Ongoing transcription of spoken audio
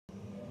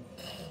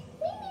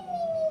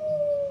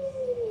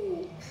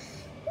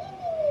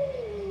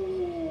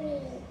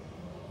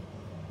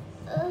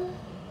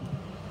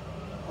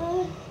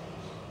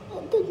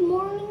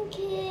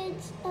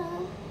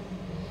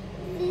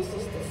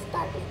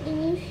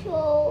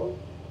show.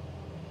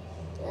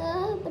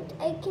 But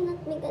I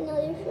cannot make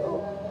another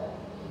show.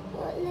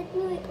 Let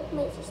me wake up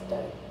my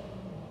sister.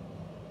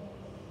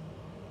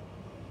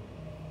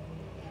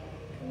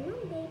 Come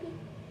on, baby.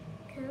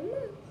 Come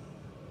on.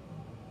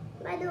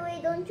 By the way,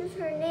 don't choose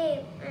her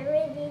name. I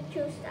already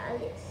chose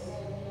Alice.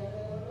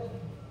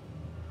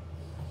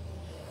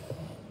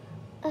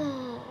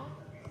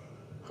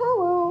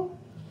 Hello.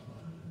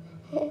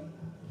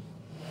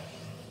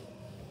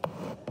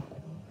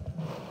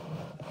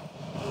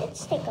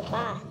 Let's take a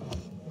bath.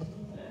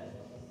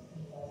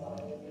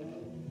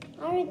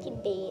 I already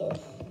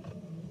bathed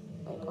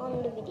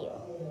on the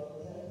video.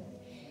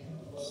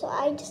 So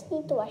I just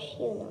need to wash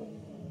you now.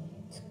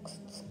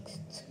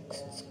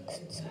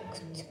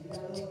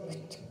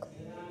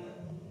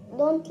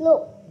 Don't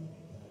look.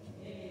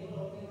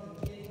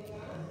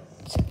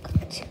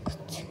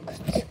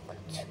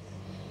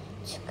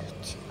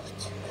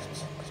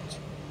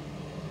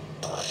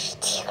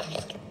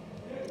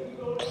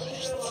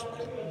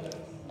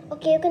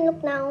 Okay, you can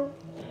look now.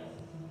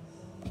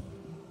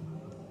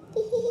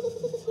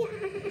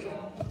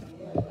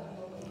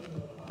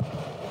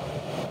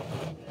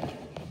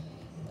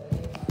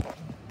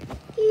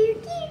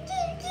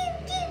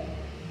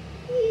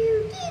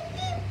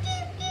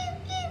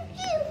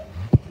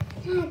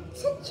 Had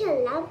such a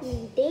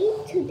lovely day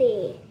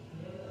today.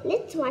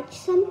 Let's watch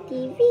some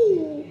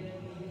TV.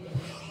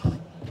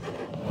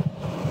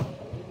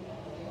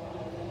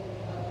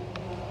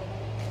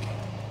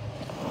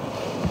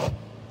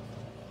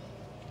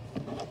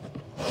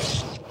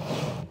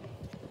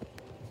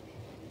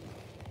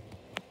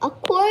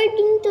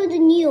 According to the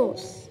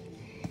news,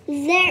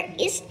 there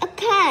is a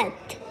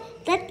cat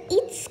that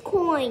eats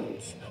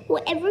coins.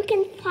 Whoever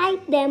can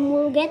fight them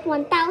will get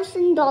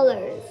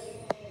 $1,000.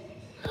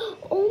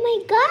 Oh my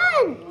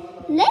God!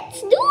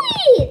 Let's do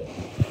it!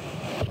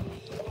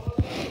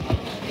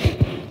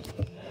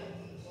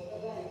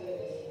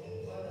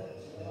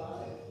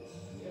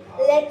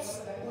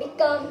 Let's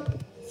become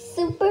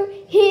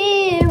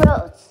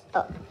superheroes.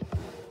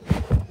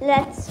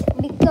 Let's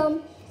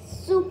become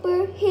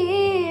superheroes.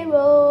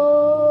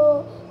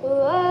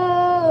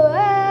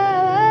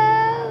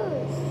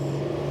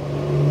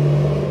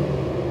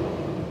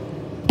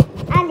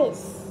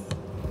 Alice.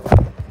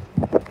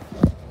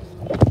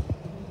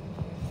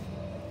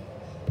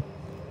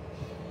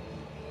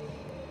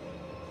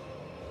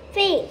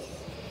 Face.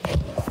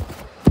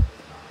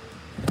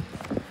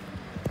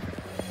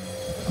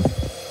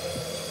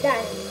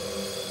 Done.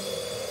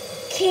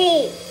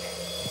 Cake.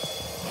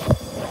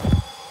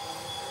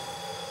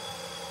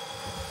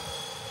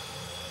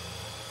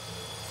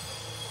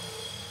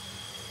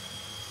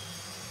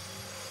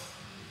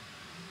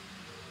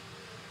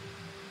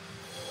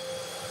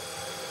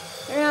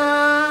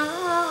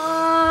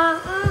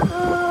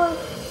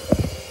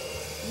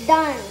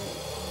 Done.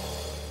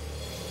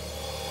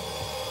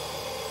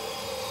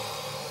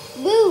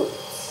 Boots.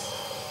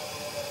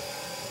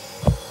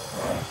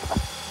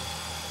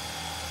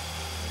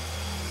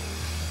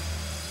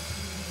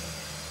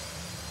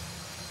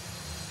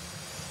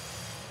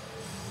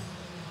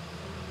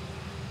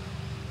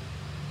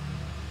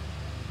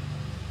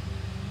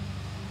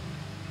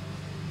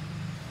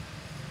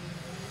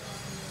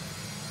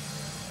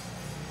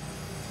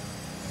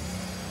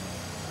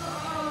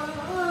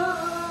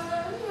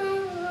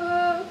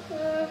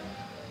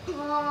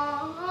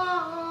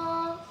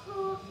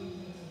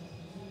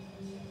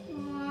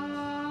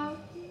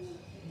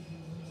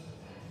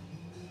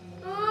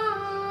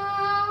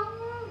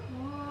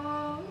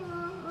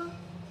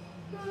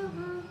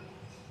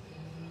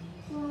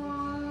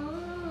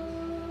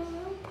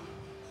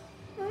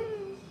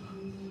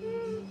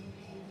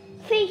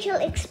 Facial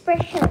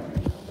expression.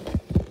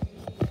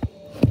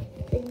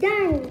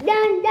 Done,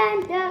 done,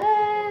 done,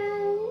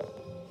 done.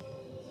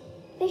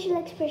 Facial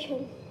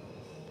expression.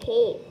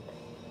 Cape.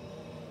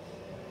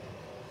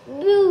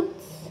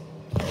 Boots.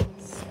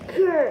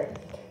 Skirt.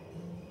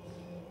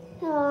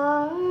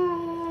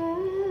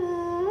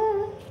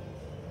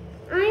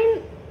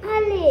 I'm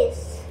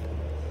Alice,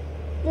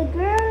 the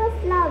girl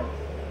of love.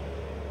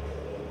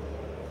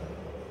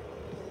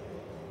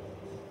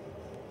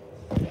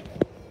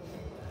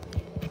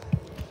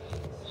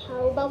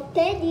 How about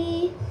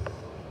Teddy?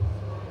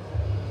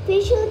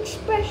 Facial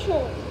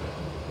expression.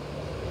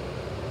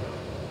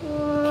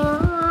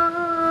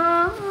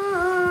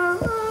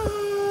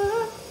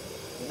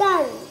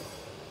 Done.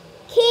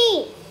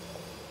 Key.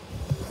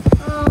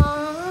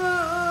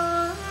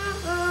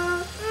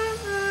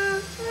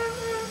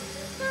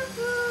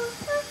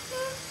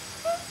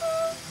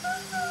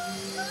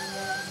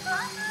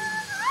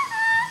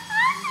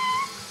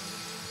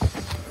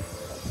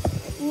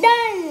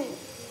 Done.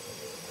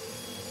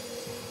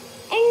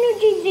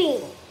 Energy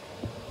drink.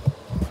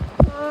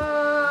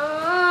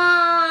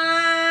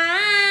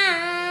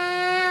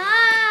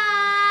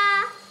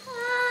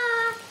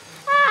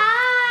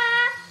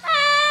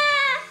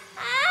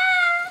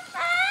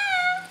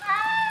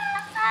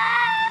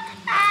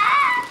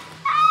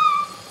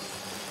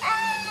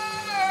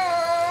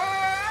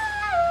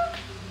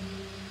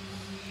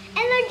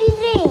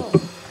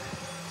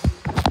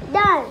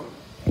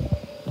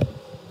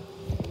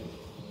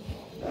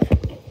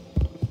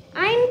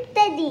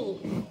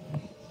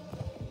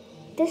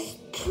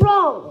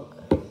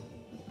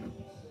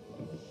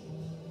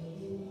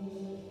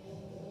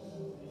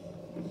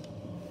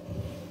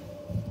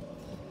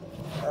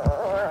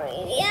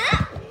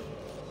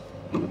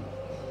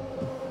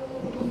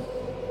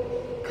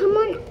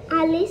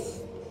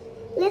 Alice.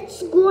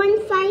 Let's go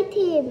and fight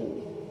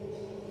him.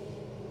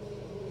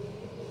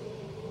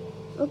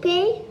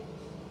 Okay?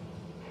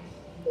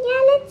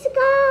 Yeah, let's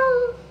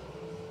go.